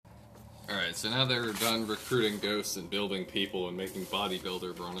Alright, so now they're done recruiting ghosts and building people and making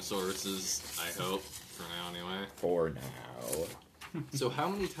bodybuilder brontosauruses, I hope, for now anyway. For now. So how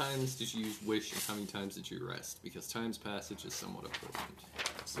many times did you use wish and how many times did you rest? Because time's passage is somewhat important.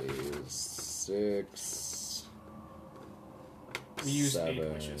 Let's see, 6... We used 7,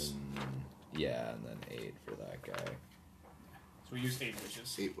 8 wishes. Yeah, and then 8 for that guy. So we used 8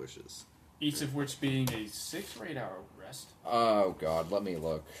 wishes. 8 wishes. Each of which being a 6 or 8 hour rest. Oh god, let me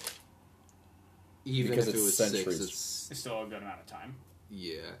look. Even Because if it it's was centuries. 6, It's still a good amount of time.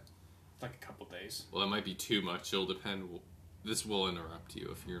 yeah. It's like a couple days. Well, it might be too much. It'll depend. This will interrupt you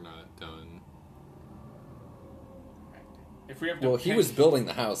if you're not done. If we have to Well, he was building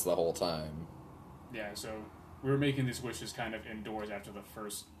the house the whole time. Yeah, so we were making these wishes kind of indoors after the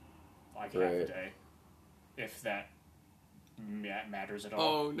first, like, half a Right. day. If that matters at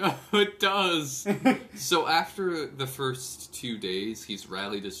all. Oh, no, it does! So after the first 2 days, he's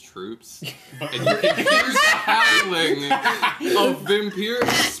rallied his troops, and you can hear the howling of vampiric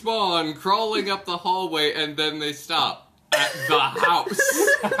spawn crawling up the hallway, and then they stop at the house.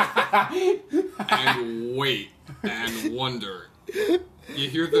 And wait, and wonder. You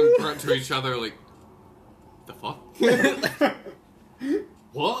hear them grunt to each other like, the fuck?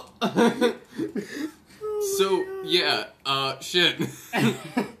 What? So, yeah, shit.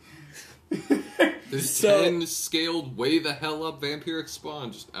 There's 10 scaled way the hell up vampiric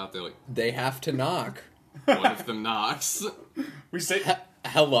spawn just out there like, They have to knock. what if them knocks? We say,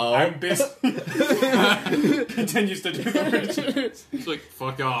 Hello? I'm busy. Continues to do the wishes. It's like,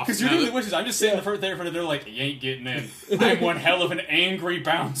 fuck off. Because you're doing the wishes, I'm just sitting there in front of there like, you ain't getting in. I'm one hell of an angry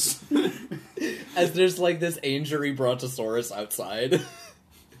bounce. As there's like this angry brontosaurus outside.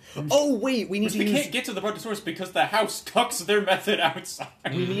 Oh wait, we need to We use... can't get to the Brontosaurus because the house cucks their method outside.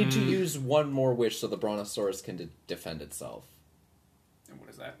 We need to use one more wish so the brontosaurus can defend itself. And what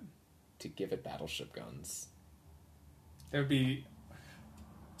is that? To give it battleship guns. That would be...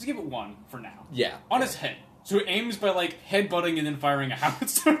 Let's give it 1 for now. Yeah. On its head. So it aims by, like, headbutting and then firing a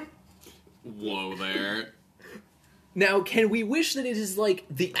howitzer. Whoa there. Now, can we wish that it is like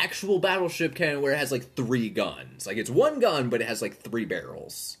the actual battleship cannon where it has like 3 guns? Like it's 1 gun, but it has like 3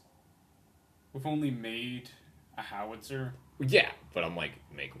 barrels. We've only made a howitzer. Yeah, but I'm like,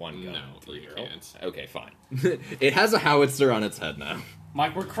 make 1 gun. No, 3 you barrel. can't. Okay, fine. It has a howitzer on its head now.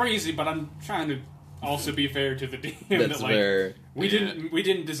 Mike, we're crazy, but I'm trying to also be fair to the DM. That's that, like, fair. We Yeah.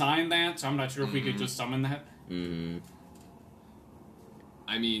 didn't design that, so I'm not sure if we could just summon that. Mm-hmm.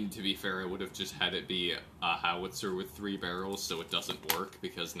 I mean, to be fair, I would have just had it be a howitzer with 3 barrels, so it doesn't work,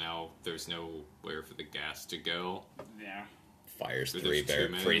 because now there's nowhere for the gas to go. Yeah. Fires There's 3 too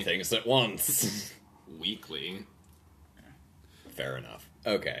many. 3 things at once. Weekly. Fair enough.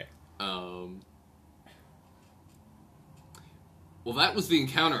 Okay. Well, that was the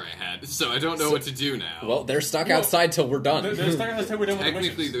encounter I had, so I don't know what to do now. Well, they're stuck Well, outside till we're done. They're stuck on the time we're done with the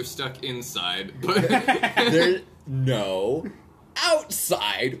Technically, wishes. they're stuck inside, but... No.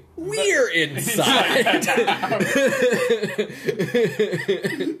 Outside. We're inside.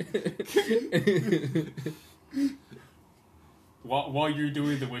 While you're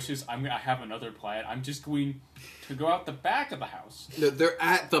doing the wishes, I have another plan. I'm just going to go out the back of the house. No, they're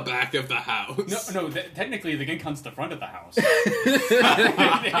at the back of the house. No, technically the Genkon's the front of the house.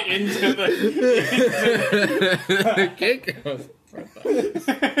 into the...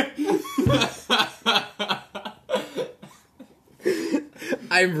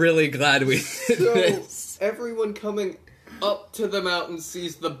 I'm really glad we did So, this. everyone coming up to the mountain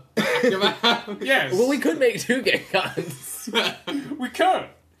sees the back of a house. Yes. Well, we could make 2 Genkons. We could.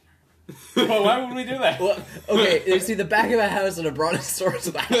 Well, why would we do that? Well, okay, they see the back of a house and a brontosaurus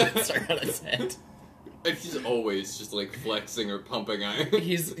with a howitzer on its head. And he's always just, like, flexing or pumping iron.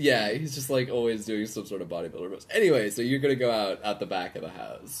 He's just like always doing some sort of bodybuilder moves. Anyway, so you're gonna go out the back of the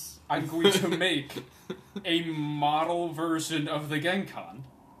house. I'm going to make a model version of the Genkon,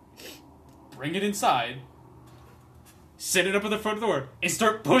 bring it inside, set it up at the front door, and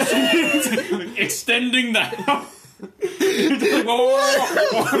start pushing it, extending the house. Like,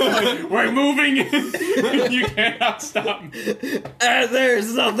 whoa, we're moving. You cannot stop me. And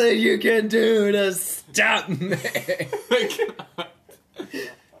there's nothing you can do to stop me.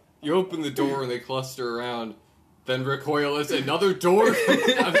 You open the door and they cluster around, then recoil as another door comes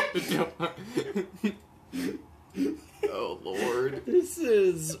out of the door. Oh, Lord. This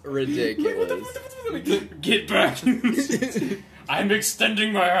is ridiculous. Get back. I'm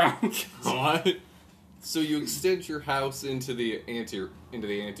extending my house. What? So you extend your house into the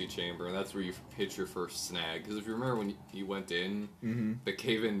antechamber, and that's where you hit your first snag. Because if you remember when you went in, the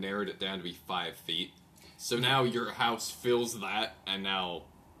cave-in narrowed it down to be 5 feet. So now your house fills that, and now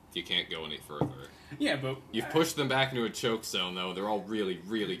you can't go any further. Yeah, but You've pushed them back into a choke zone, though. They're all really,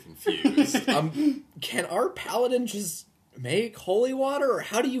 really confused. Can our paladin just make holy water, or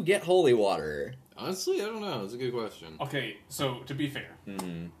how do you get holy water? Honestly, I don't know. It's a good question. okay. So to be fair,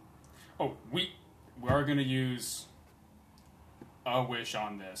 we are gonna use a wish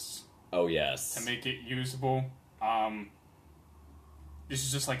on this Oh yes. to make it usable. This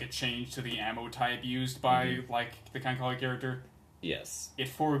is just like a change to the ammo type used by like the Kankali character. Yes. It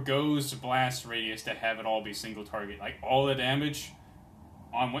forgoes blast radius to have it all be single target, like all the damage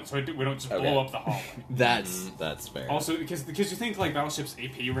on what, so we don't just blow up the hull. That's fair. Also, because you think like battleships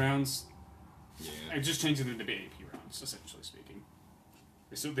AP rounds, Yeah. it just changes them to be AP rounds, essentially speaking.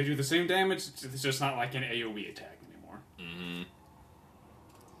 So they do the same damage. It's just not like an AOE attack anymore. Mm-hmm.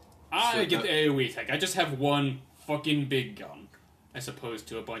 I So get the AOE attack. I just have one fucking big gun, as opposed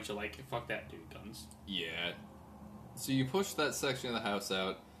to a bunch of like fuck that dude guns. Yeah. So you push that section of the house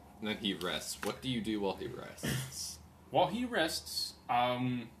out, and then he rests. What do you do while he rests? While he rests,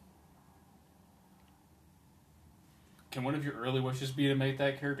 can one of your early wishes be to make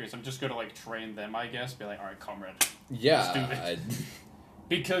that character? So I'm just gonna like train them, I guess. Be like, all right, comrade. Yeah. Let's do this.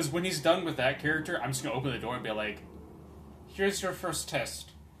 Because when he's done with that character, I'm just gonna open the door and be like, here's your first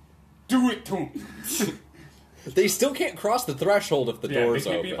test. Do it to him. They still can't cross the threshold if the door's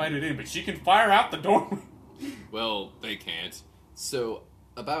they can't open. be invited in, but she can fire out the door. Well, they can't. So,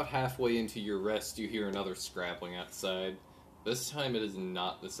 about halfway into your rest, you hear another scrabbling outside. This time it is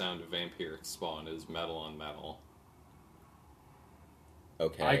not the sound of vampiric spawn, it is metal on metal.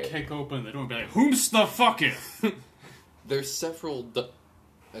 Okay. I kick open the door and be like, whom's the fucketh? There's several...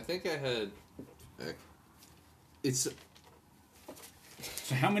 I think I had... It's...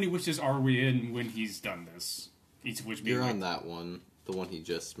 So how many wishes are we in when he's done this? Each of which being You're like, on that one. The one he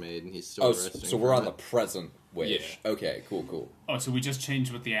just made, and he's still Oh, resting. so we're from on the it. present wish. Yeah. Okay, cool. Oh, so we just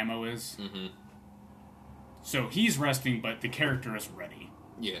changed what the ammo is? Mm-hmm. So he's resting, but the character is ready.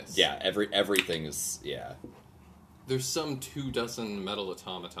 Yes. Yeah, everything is, yeah. There's some 24 metal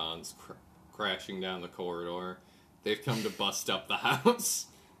automatons crashing down the corridor. They've come to bust up the house.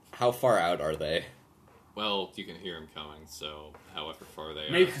 How far out are they? Well, you can hear them coming, so however far they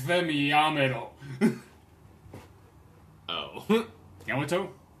Make them Yamato. are. Oh.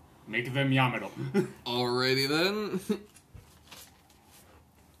 Yamato? Make them Yamato. Alrighty then.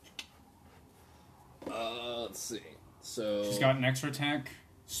 Let's see. So She's got an extra attack,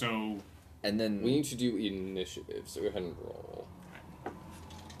 so... And then we need to do initiative, so go ahead and roll.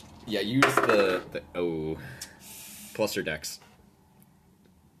 yeah, use the plus your dex.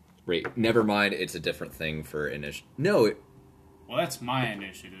 Wait, never mind. It's a different thing for initiative. No. Well, that's my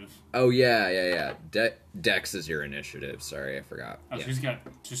initiative. Oh yeah. Dex is your initiative. Sorry, I forgot. Oh, Yeah.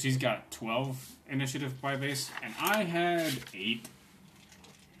 she's got 12 initiative by base, and I had 8.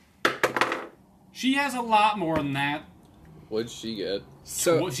 She has a lot more than that. What'd she get?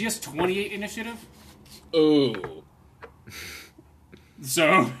 So Well, she has 28 initiative. Oh.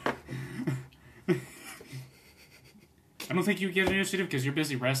 So I don't think you get initiative because you're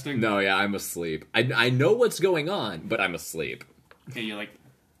busy resting. no, yeah, I'm asleep. I know what's going on, but I'm asleep. Okay, you're like.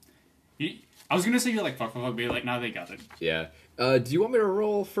 I was gonna say you're like fuck, but you're like, nah, they got it. Yeah. Do you want me to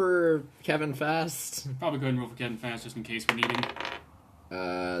roll for Kevin Fast? Probably go ahead and roll for Kevin fast just in case we need him.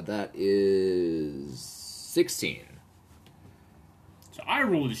 That is 16. So I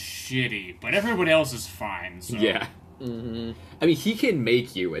rolled shitty, but everyone else is fine. So. Yeah. Mm-hmm. I mean, he can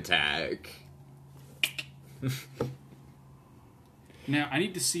make you attack. Now I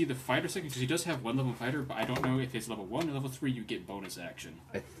need to see the fighter second because he does have 1 level fighter, but I don't know if it's level 1 or level 3. You get bonus action.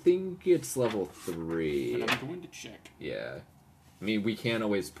 I think it's level 3. But I'm going to check. Yeah. I mean, we can't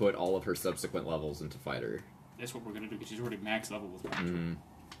always put all of her subsequent levels into fighter. That's what we're gonna do because she's already max level with fighter. Mm.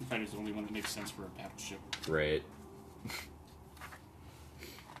 Fighter's the only one that makes sense for a battleship. Right.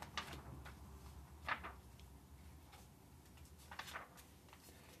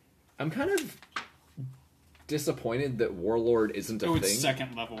 I'm kind of disappointed that Warlord isn't a Oh, thing. it's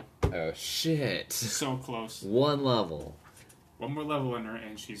 2nd level. Oh, shit. So close. 1 level. 1 more level in her,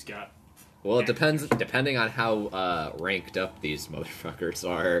 and she's got. Well, it depends. Depending on how ranked up these motherfuckers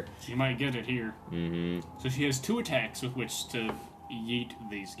are. She might get it here. Mm-hmm. So she has 2 attacks with which to yeet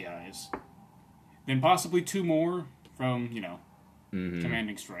these guys. Then possibly 2 more from,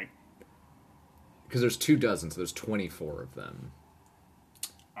 commanding strike. Because there's 24, so there's 24 of them.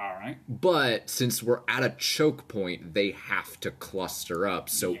 Alright. But since we're at a choke point, they have to cluster up.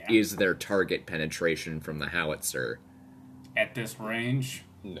 So Yeah. is there target penetration from the howitzer? At this range.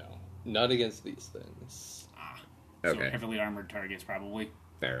 No. Not against these things. So Okay. heavily armored targets, probably.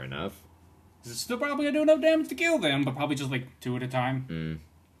 Fair enough. It's still probably gonna do enough damage to kill them, but probably just like 2 at a time.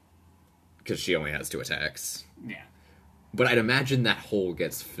 because she only has 2 attacks. Yeah. But I'd imagine that hole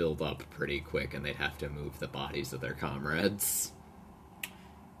gets filled up pretty quick, and they'd have to move the bodies of their comrades.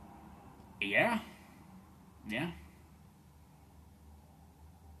 Yeah. Yeah.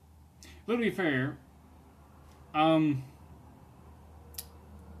 But to be fair,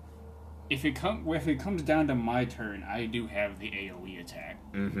 if it comes down to my turn, I do have the AoE attack.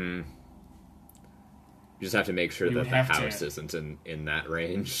 Mm-hmm. You just have to make sure You that would the have house to- isn't in that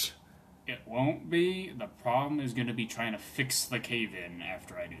range. It won't be. The problem is going to be trying to fix the cave-in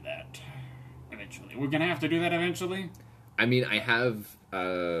after I do that. Eventually. We're going to have to do that eventually. I mean, I have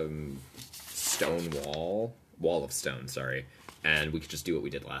wall of stone, sorry, and we could just do what we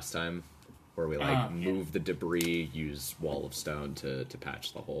did last time, where we move the debris, use wall of stone to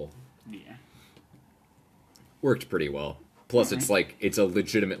patch the hole. Yeah. Worked pretty well. Plus, it's like it's a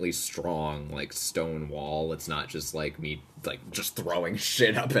legitimately strong like stone wall. It's not just like me like just throwing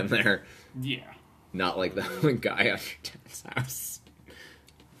shit up in there. Yeah. Not like the guy on your dad's house.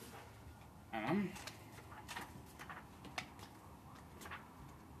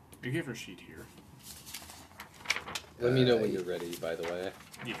 We have her sheet here. Let me know when you're ready, by the way.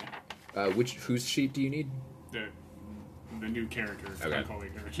 Yeah. Whose sheet do you need? The new character. Okay. Unholy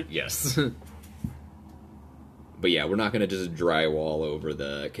character. Yes. But yeah, we're not gonna just drywall over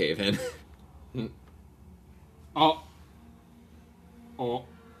the cave-in. Oh.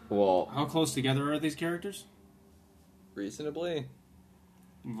 Well, How close together are these characters? Reasonably.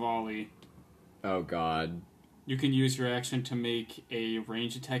 Volley. oh god. You can use your action to make a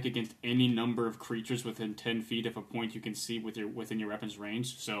range attack against any number of creatures within 10 feet of a point you can see within your weapon's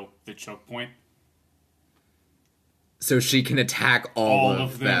range. So, the choke point. So she can attack all All of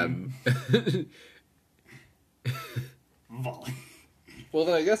of them. Volley. Well,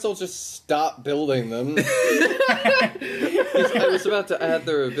 then I guess I'll just stop building them. 'Cause I was about to add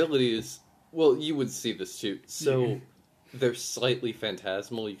their abilities. Well, you would see this too. So, they're slightly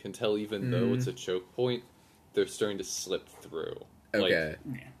phantasmal. You can tell even though it's a choke point, they're starting to slip through. Okay.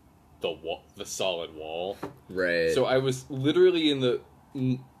 Yeah. The solid wall. Right. So I was literally in the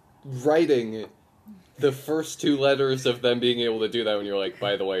writing the first 2 letters of them being able to do that when you're like,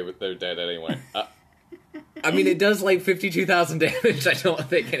 by the way, they're dead anyway. I mean, it does like 52,000 damage. I don't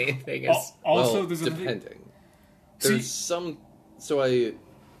think anything is. Also, well, there's a depending. See- There's some. So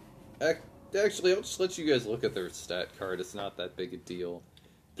actually, I'll just let you guys look at their stat card. It's not that big a deal.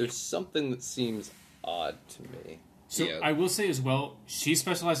 There's something that seems odd to me. So Yeah. I will say as well, she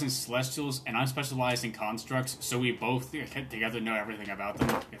specializes in celestials, and I'm specialized in constructs. So we both together know everything about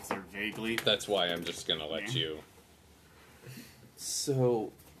them, if they're vaguely. That's why I'm just gonna let Yeah. you.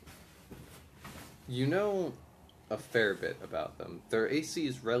 So, you know a fair bit about them. Their AC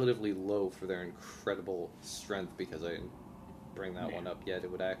is relatively low for their incredible strength because I didn't bring that one up yet.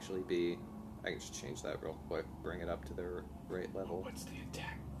 It would actually be. I can just change that real quick. Bring it up to their right level. What's the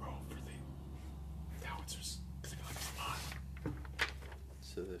attack roll for the howitzers? Because I feel like it's a lot.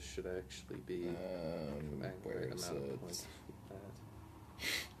 So this should actually be Where accurate is amount it? of points with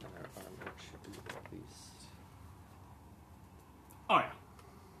that. And our armor should be at least. Oh yeah.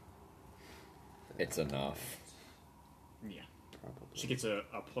 It's enough. Yeah. Probably. She gets a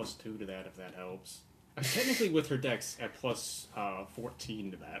 +2 to that if that helps. Technically with her dex at plus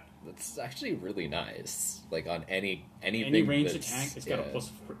 14 to that. That's actually really nice. Like on anything. Any ranged that's- attack, it's got a yeah.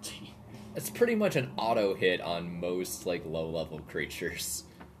 plus 14. It's pretty much an auto hit on most like low level creatures.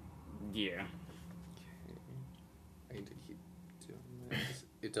 Yeah. I need to keep doing this.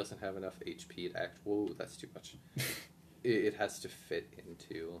 It doesn't have enough HP to act. Whoa, that's too much. It has to fit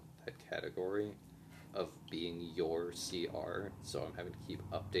into that category of being your CR, so I'm having to keep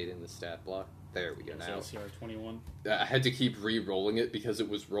updating the stat block. There we go now. LCR 21. I had to keep re-rolling it because it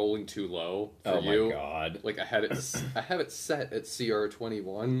was rolling too low for Oh you. my god. Like I have it set at CR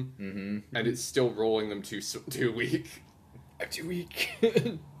 21, Mm-hmm. and it's still rolling them too weak. I'm too weak.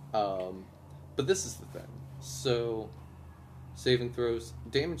 But this is the thing. So, saving throws,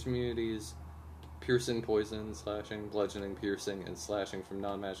 damage immunities, piercing, poison, slashing, bludgeoning, piercing, and slashing from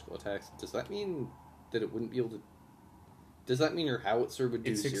non-magical attacks. Does that mean that it wouldn't be able to? Does that mean your howitzer would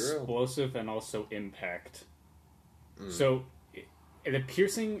do It's 0? explosive and also impact. Mm. So, the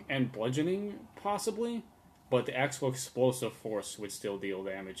piercing and bludgeoning, possibly, but the actual explosive force would still deal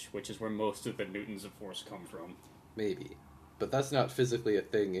damage, which is where most of the newtons of force come from. Maybe, but that's not physically a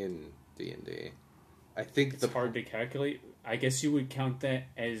thing in D&D. I think It's hard to calculate. I guess you would count that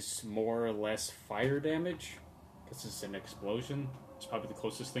as more or less fire damage, because it's an explosion. It's probably the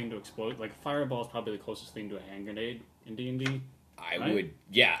closest thing to explode. Like, a fireball is probably the closest thing to a hand grenade in D&D. I Right? would,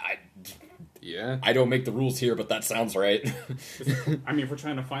 yeah. Yeah. I don't make the rules here, but that sounds right. I mean, if we're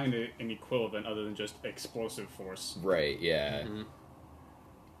trying to find an equivalent other than just explosive force. Right, yeah. Mm-hmm.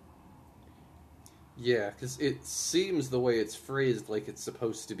 Yeah, because it seems the way it's phrased like it's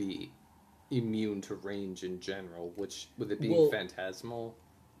supposed to be immune to range in general, which, with it being Well- phantasmal,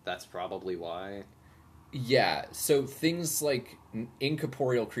 that's probably why. Yeah, so things like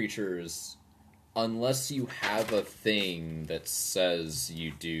incorporeal creatures, unless you have a thing that says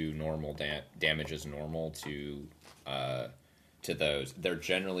you do normal damage is normal to those, they're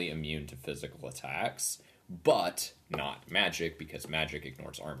generally immune to physical attacks, but not magic, because magic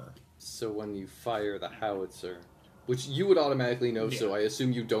ignores armor. So when you fire the howitzer, which you would automatically know, so Yeah. I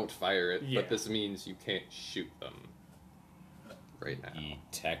assume you don't fire it, Yeah. but this means you can't shoot them right now.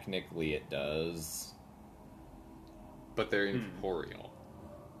 Technically it does. But they're incorporeal.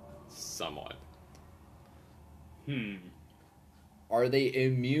 Somewhat. Are they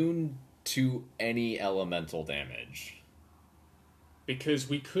immune to any elemental damage? Because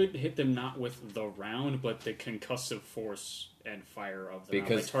we could hit them not with the round, but the concussive force and fire of the round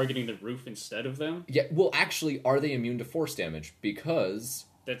by Because- targeting the roof instead of them. Yeah, well, actually, are they immune to force damage? Because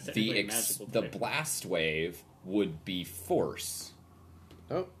That's the technically a magical type. blast wave would be force.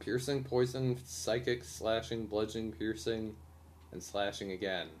 Oh, piercing, poison, psychic, slashing, bludgeoning, piercing, and slashing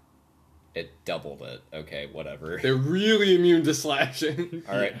again. It doubled it. Okay, whatever. They're really immune to slashing.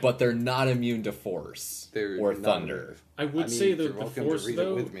 All right, but they're not immune to force They're or not thunder. I would I mean, say you're the welcome force to read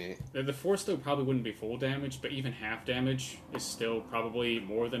though. it with me. The force though probably wouldn't be full damage, but even half damage is still probably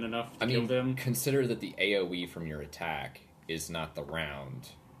more than enough to I kill mean, them. consider that the AOE from your attack is not the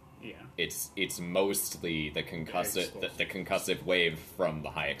round. Yeah. It's mostly the explosive. the concussive wave from the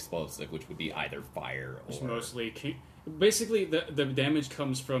high explosive, which would be either fire or It's mostly basically the damage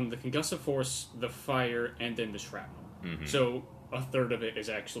comes from the concussive force, the fire, and then the shrapnel. Mm-hmm. So a third of it is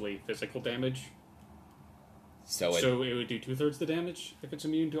actually physical damage. so So it would do 2/3 the damage if it's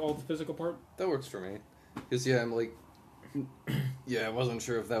immune to all the physical part. That works for me. Because, yeah, I'm like... Yeah, I wasn't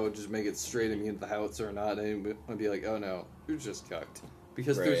sure if that would just make it straight immune to the howitzer or not. And I'd be like, oh no, you're just cucked.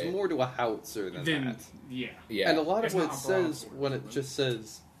 Because there's Right. more to a howitzer than Then that. yeah. yeah. And a lot of It's what not it a says, broadsword, when it but- just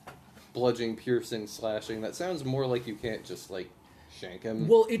says bludgeoning, piercing, slashing, that sounds more like you can't just, like, shank him.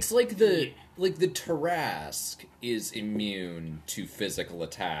 Well, it's like the Yeah. the Tarask is immune to physical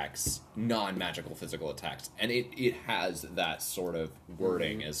attacks, non-magical physical attacks, and it has that sort of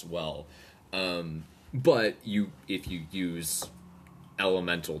wording as well. But if you use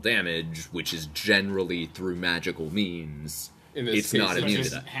elemental damage, which is generally through magical means, In this it's case, not it immune to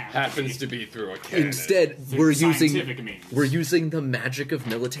just that. happens to be through a cannon. Instead, Through we're scientific means. using the magic of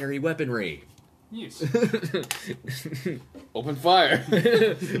military weaponry. Yes. Open fire!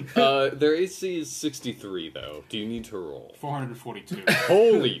 Their AC is 63, though. Do you need to roll? 442.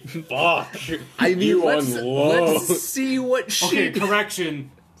 Holy fuck! I mean, You let's unload. see what she. Okay,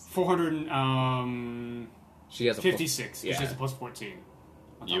 correction. 456. She has a Which yeah. is a plus 14.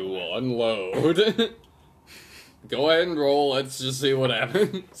 on top You of that. will unload. Go ahead and roll. Let's just see what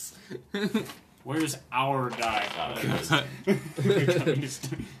happens. Where's our die?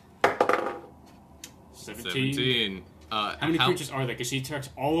 17. 17. How many creatures are there? Because she tracks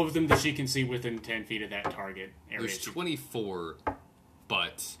all of them that she can see within 10 feet of that target area. There's 24,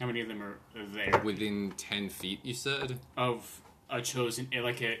 but How many of them are there? within 10 feet, you said? Of a chosen,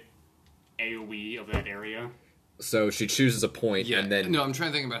 like a AoE of that area. So she chooses a point, Yeah. and then No, I'm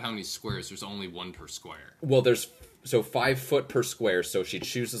trying to think about how many squares. There's only one per square. well, there's 5 foot per square. So she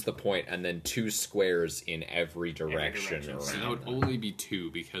chooses the point, and then 2 squares in every direction direction. around. So that would only be 2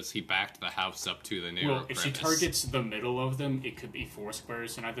 because he backed the house up to the narrow Well, if she crevice. targets the middle of them, it could be 4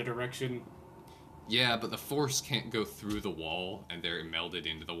 squares in either direction. Yeah, but the force can't go through the wall, and they're melded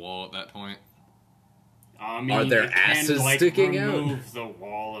into the wall at that point. I mean, Are their it can, asses like, sticking out? remove the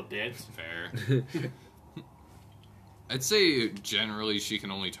wall a bit. Fair. I'd say generally she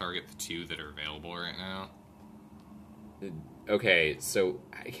can only target the 2 that are available right now. Okay, so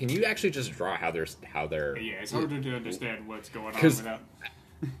can you actually just draw how they're Yeah, it's harder to understand what's going on 'Cause- without.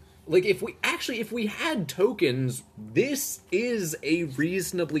 like if we had tokens, this is a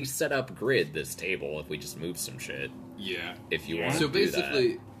reasonably set up grid. This table, if we just move some shit, Yeah. if you Yeah. want So to do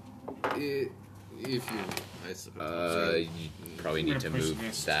basically, if you, I suppose. you probably I'm need to gonna push move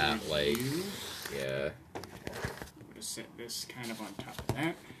this that to like here. yeah. I'm gonna set this kind of on top of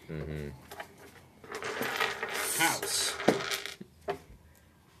that. Mm-hmm. House.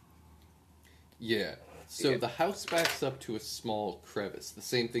 Yeah. So Yeah. the house backs up to a small crevice, the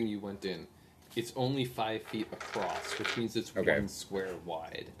same thing you went in. It's only 5 feet across, which means it's Okay. 1 square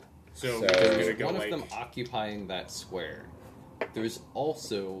wide. So, So- we're gonna There's go one like of them occupying that square. there's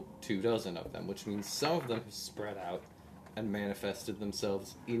also 24 of them, which means some of them have spread out and manifested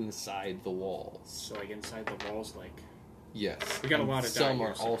themselves inside the walls. So, like, inside the walls, like... Yes. We got a and lot of some die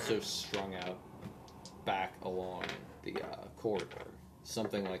are here, also strung out back along the corridor.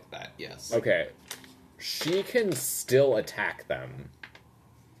 Something like that, yes. Okay. She can still attack them.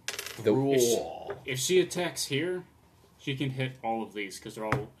 Through a wall. If she attacks here, she can hit all of these, because they're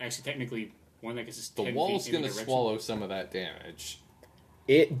all... Actually, technically, one that gets The 10 wall's feet in going the to direction. swallow some of that damage.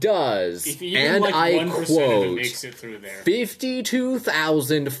 It does. If even, And like, I 1% of it quote, makes it through there.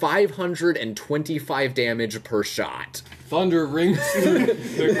 52,525 damage per shot. Thunder rings through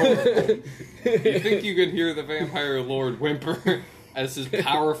the corridor. You think you can hear the vampire lord whimper as his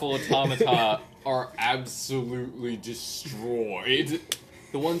powerful automata are absolutely destroyed.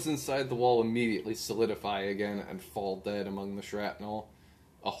 The ones inside the wall immediately solidify again and fall dead among the shrapnel.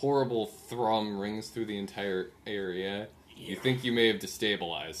 A horrible thrum rings through the entire area. You think you may have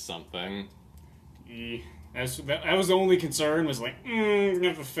destabilized something. That was the only concern, was like, we're gonna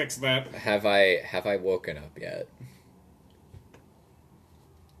have to fix that. Have I woken up yet?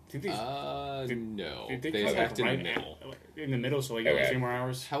 Did these, No. did They come, attacked in right the middle. in the middle, so like, got Okay. a few more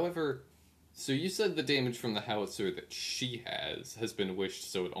hours? However, so you said the damage from the howitzer that she has been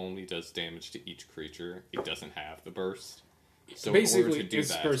wished so it only does damage to each creature. It doesn't have the burst. So in order Basically, to do its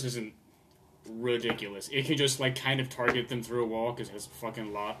that, burst isn't ridiculous. It can just, like, kind of target them through a wall, because it has a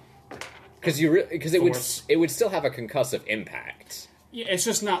fucking lot. Because it Force. would still have a concussive impact. Yeah, it's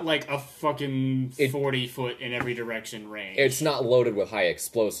just not like a fucking It- 40-foot in every direction range. It's not loaded with high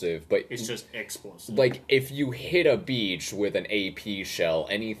explosive, but It's just explosive. like if you hit a beach with an AP shell,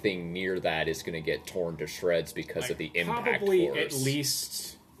 anything near that is going to get torn to shreds because of the impact probably force. at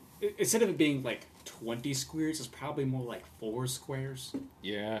least, instead of it being like 20 squares, it's probably more like 4 squares.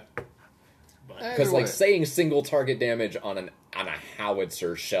 yeah. But Because Either way. like saying single target damage on a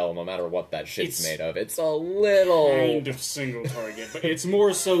howitzer shell, no matter what that shit's It's made of, it's a little. kind of single target, but it's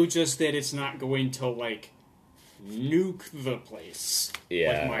more so just that it's not going to like nuke the place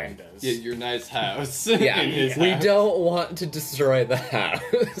Yeah. like mine does. Yeah, your nice house. Yeah, in his we house. don't want to destroy the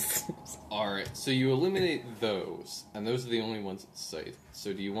house. Alright, so you eliminate those, and those are the only ones at sight.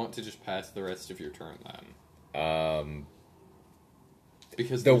 So do you want to just pass the rest of your turn then?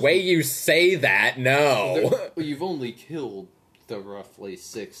 Because The there's- way you say that, no. well, you've only killed the roughly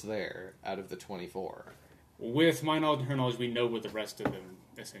 6 there out of the 24. With my knowledge and her knowledge, we know what the rest of them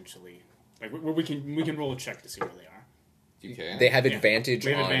essentially like. We can roll a check to see where they are. You can. They have Yeah. advantage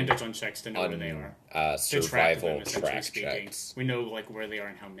We have on advantage on checks to know where they are. To track survival them, essentially track speaking. checks. We know like where they are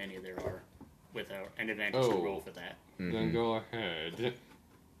and how many there are, with an advantage to Oh. roll for that. Then go ahead.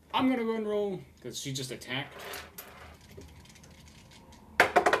 I'm gonna go ahead and roll because she just attacked,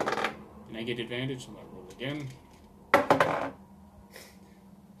 and I get advantage. So I'll roll again.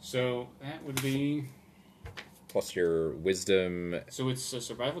 So that would be. Plus your wisdom. So it's a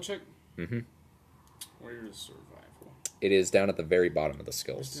survival check. Mm-hmm. Where's survival? It is down at the very bottom of the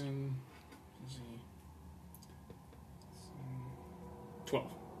skills. Wisdom. Let's see. 12.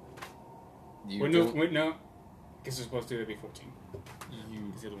 You Wait, don't. no. Guess it's supposed to be 14. You,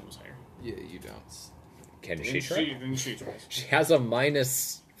 Because the other one was higher. yeah, you don't. Can Then she try? Then she tries. She has a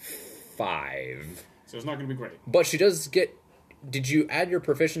 -5. So it's not going to be great. But she does get. Did you add your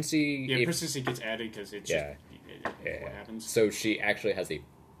proficiency? Yeah, if- proficiency gets added because it's Yeah. just yeah. what happens. So she actually has a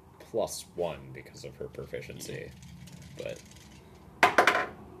 +1 because of her proficiency. But.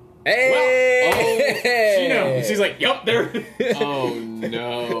 Hey! She knows. She's like, yup, there. Oh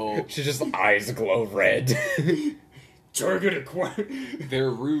no. She just eyes glow red. Target acquired.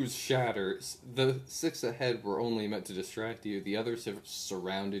 Their ruse shatters. The 6 ahead were only meant to distract you. The others have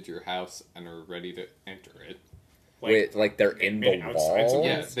surrounded your house and are ready to enter it. Wait, like they're in the maybe outside wall? somewhere?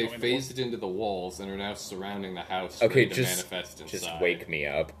 Yeah, Yes, they oh, in the phased it into the walls and are now surrounding the house. Okay, ready to just manifest inside. just wake me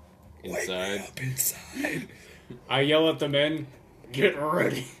up. Inside. Inside. I yell at the men, get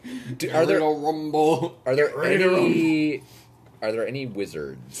ready. Are there rumble? are there Ready to any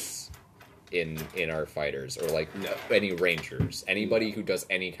wizards in our fighters or like any rangers? Anybody who does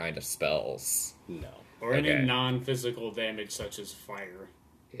any kind of spells? No. Or any Okay. non-physical damage such as fire.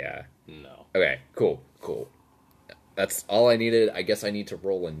 Yeah. No. Okay, cool. That's all I needed. I guess I need to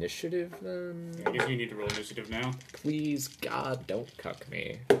roll initiative then. I guess you need to roll initiative now. Please, God, don't cuck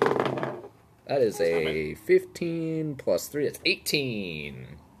me. That is a 15 plus 3. It's 18.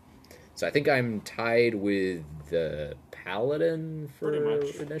 So I think I'm tied with the paladin for Pretty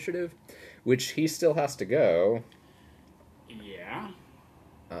much. initiative, which he still has to go. Yeah.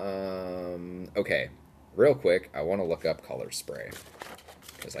 Okay. Real quick, I want to look up color spray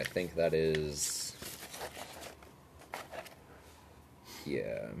because I think that is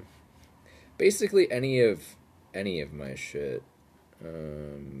Yeah. Basically, any of my shit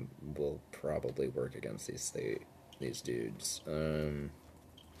will probably work against these dudes.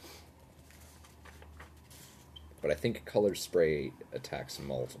 But I think Color Spray attacks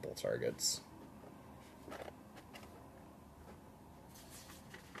multiple targets.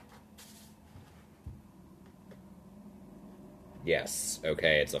 Yes.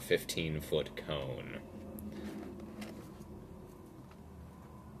 Okay, it's a 15-foot cone.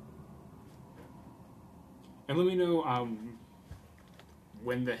 And let me know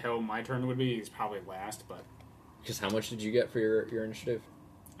when the hell my turn would be. It's probably last, but Because how much did you get for your initiative?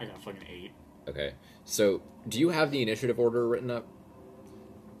 I got fucking 8. Okay. So, do you have the initiative order written up?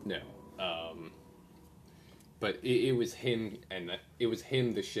 No. But it was him,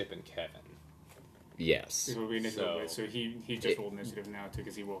 the ship, and Kevin. Yes. It would be initiative, So- so he just rolled initiative now too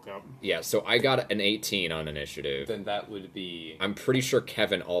because he woke up. Yeah, so I got an 18 on initiative. Then that would be... I'm pretty sure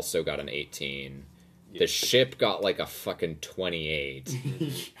Kevin also got an 18. Yeah. The ship got like a fucking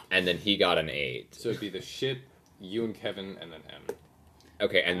 28. And then he got an 8. So it'd be the ship, you and Kevin, and then M.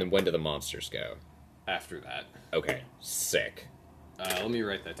 Okay, and then when do the monsters go? After that. Okay, sick. Let me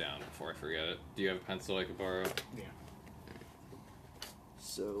write that down before I forget it. Do you have a pencil I could borrow? Yeah.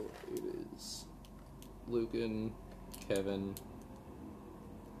 So it is Lucan, Kevin,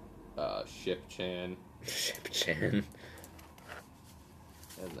 Ship Chan, Ship Chan.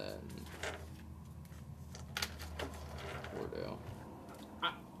 and then Bordeaux.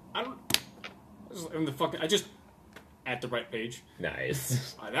 I don't. I just at the right page.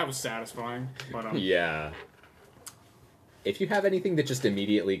 Nice. That was satisfying, but Yeah. If you have anything that just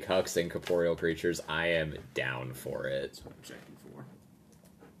immediately cucks incorporeal creatures, I am down for it. That's what I'm checking for.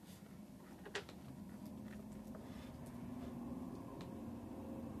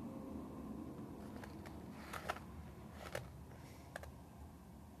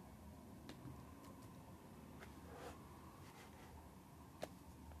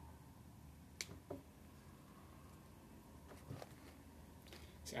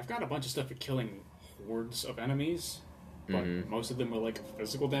 See, I've got a bunch of stuff for killing hordes of enemies, but most of them are like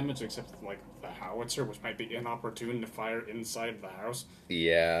physical damage, except like the howitzer, which might be inopportune to fire inside the house.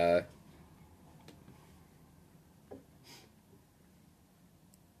 Yeah.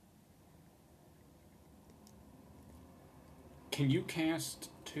 Can you cast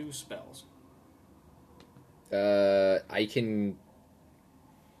 2 spells? I can...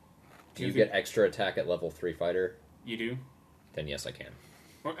 Do you think- get extra attack at level 3 fighter? You do? Then yes, I can.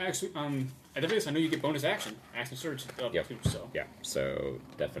 Well, actually, at the very least, I know you get bonus action. Action surge up Yep. too, so. Yeah, so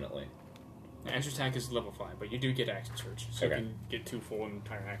definitely. Extra attack is level 5, but you do get action surge, so Okay. you can get 2 full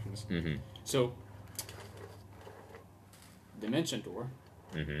entire actions. Mm-hmm. So, Dimension Door.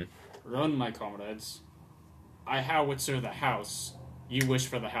 Mm-hmm. Run, my comrades. I howitzer the house. You wish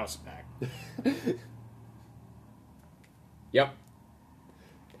for the house back. Yep.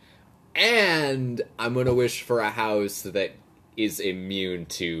 And I'm gonna wish for a house that is immune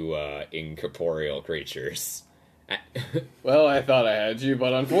to incorporeal creatures. Well, I thought I had you,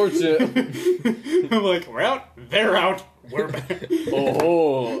 but unfortunately... I'm like, we're out, they're out, we're back.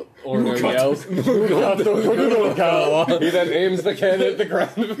 Oh, Orno yells, He then aims the cannon at the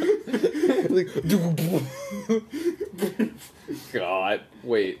ground. God.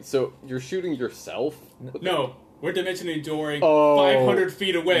 Wait, so you're shooting yourself? No, we're dimensionally dooring Oh, 500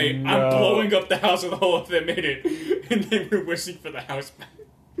 feet away. no. I'm blowing up the house with all of them in it, and they were wishing for the house back.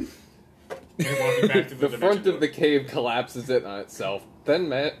 They're walking back to The dimension front door. of the cave collapses in on itself.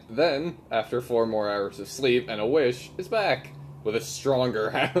 Then, after 4 more hours of sleep and a wish, is back with a stronger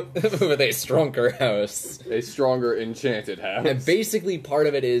house, With a stronger house. a stronger enchanted house. And basically part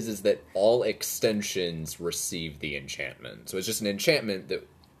of it is that all extensions receive the enchantment. So it's just an enchantment that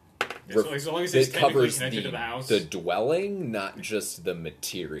So as long as it's that technically covers connected to the house. the dwelling, not just the So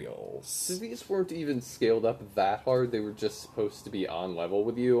materials. these weren't even scaled up that hard. They were just supposed to be on level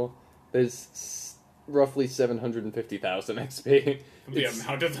with you. There's roughly 750,000 XP. The It's-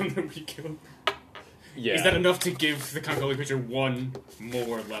 amount of them that we killed. Yeah. Is that enough to give the controlling creature 1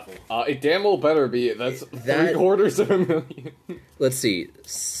 more level? It damn well better be. That's That- 750,000. Let's see.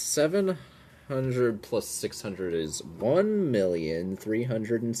 700 plus 600 is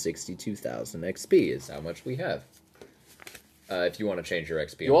 1,362,000 XP is how much we have. If you want to change your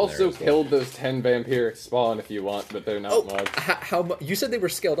XP You on also there as well. killed those 10 vampiric spawn if you want, but they're not Oh, much. how mu- you said they were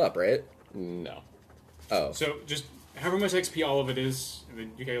scaled up, right? No. Oh. So just however much XP all of it is, and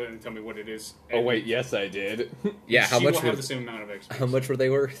then you can tell me what it is. Oh and wait, yes I did. Yeah, how she much will were have the same amount of XP. how much were they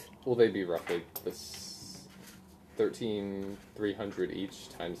worth? Will they be roughly this 13,300 each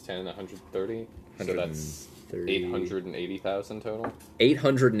times 10, 130? So 100 that's 880,000 total.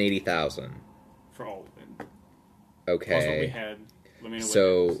 880,000. For all of them. Okay. Plus what we had. Let me know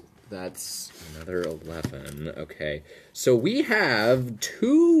So that's another 11. Okay. So we have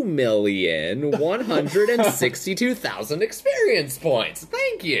 2,162,000 experience points.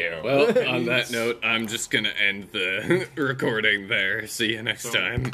 Thank you. Well, on that note, I'm just gonna end the recording there. See you next time.